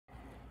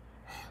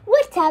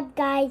What's up,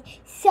 guys?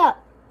 So,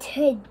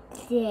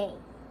 today,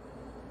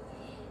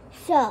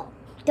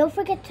 don't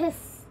forget to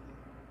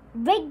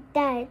ring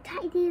that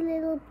tiny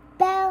little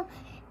bell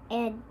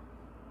and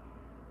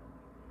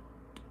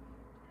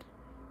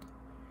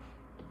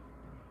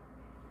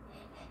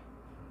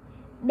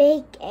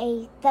make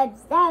a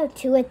thumbs down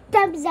to a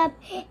thumbs up.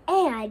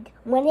 And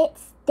when it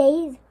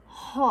stays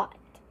hot,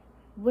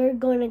 we're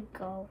gonna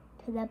go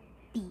to the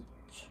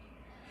beach.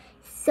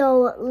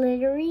 So,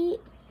 literally,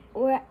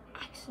 we're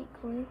actually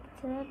going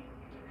to the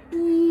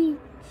beach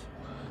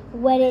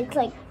when it's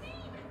like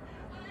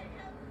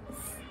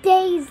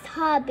stays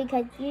hot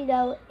because you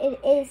know it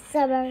is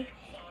summer.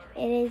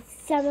 It is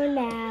summer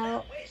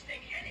now.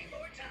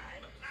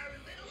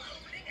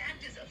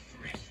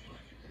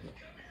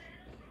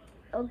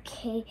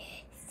 Okay,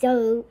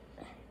 so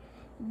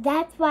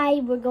that's why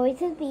we're going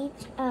to the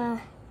beach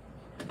on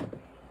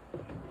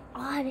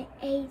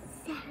a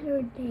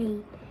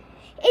Saturday.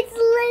 It's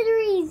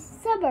literally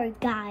summer,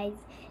 guys.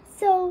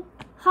 So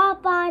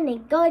hop on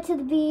and go to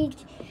the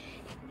beach.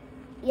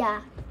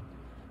 Yeah.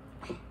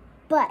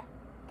 But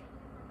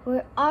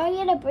we're all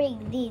gonna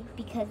bring these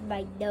because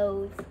my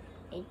nose,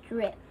 it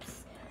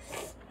drips.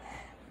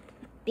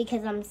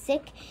 Because I'm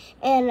sick.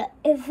 And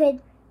if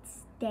it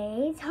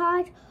stays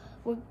hot,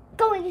 we're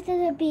going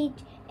to the beach.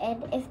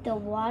 And if the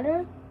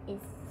water is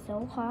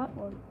so hot,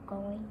 we're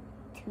going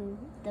to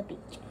the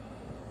beach.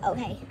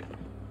 Okay.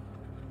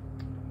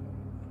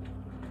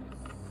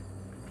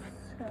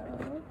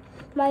 So,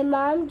 my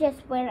mom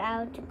just went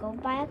out to go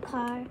buy a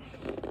car,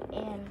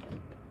 and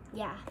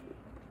yeah.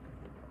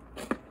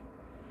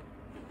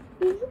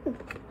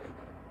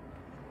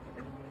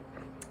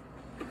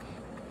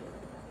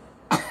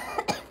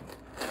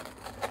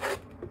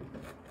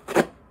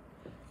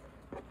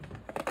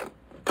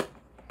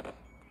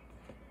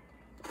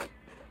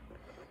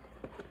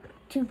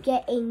 To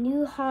get a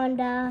new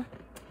Honda,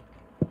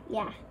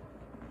 yeah.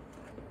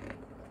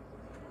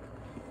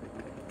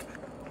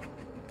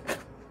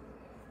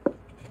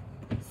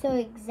 So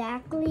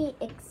exactly,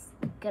 it's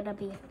gonna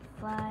be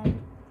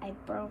fun. I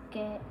broke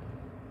it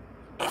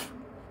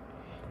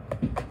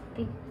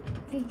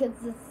because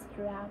the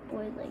strap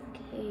was like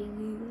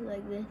hanging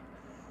like this.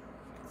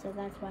 So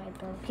that's why I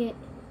broke it.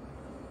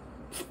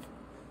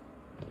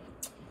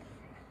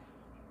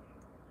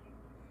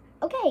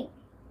 Okay.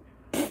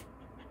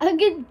 I'm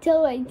gonna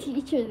tell my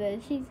teacher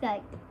this. She's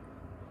like,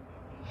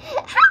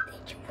 how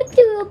did you put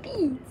to a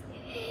beach?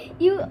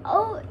 You're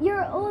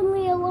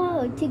only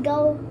allowed to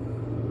go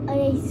on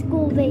a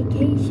school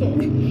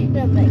vacation. And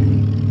I'm like,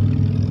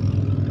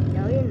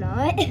 no, you're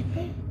not.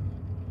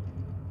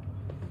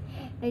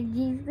 And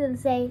she's gonna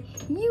say,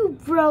 you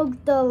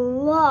broke the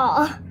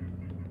law.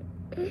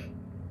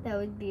 That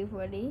would be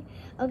funny.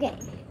 Okay.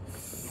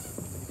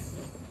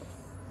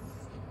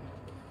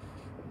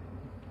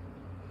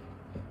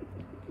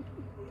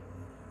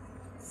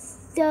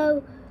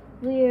 So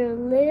we're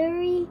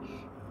literally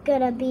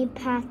gonna be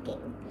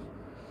packing.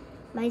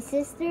 My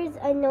sister's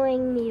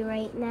annoying me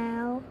right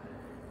now,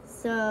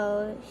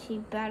 so she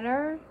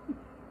better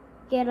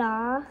get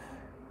off.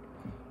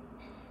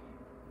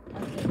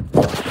 Okay.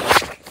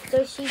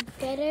 So she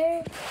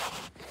better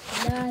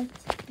not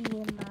be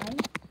in my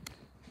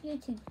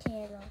YouTube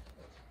channel.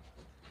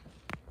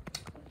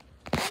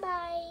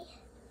 Bye.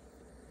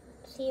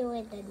 See you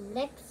in the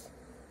next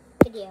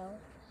video.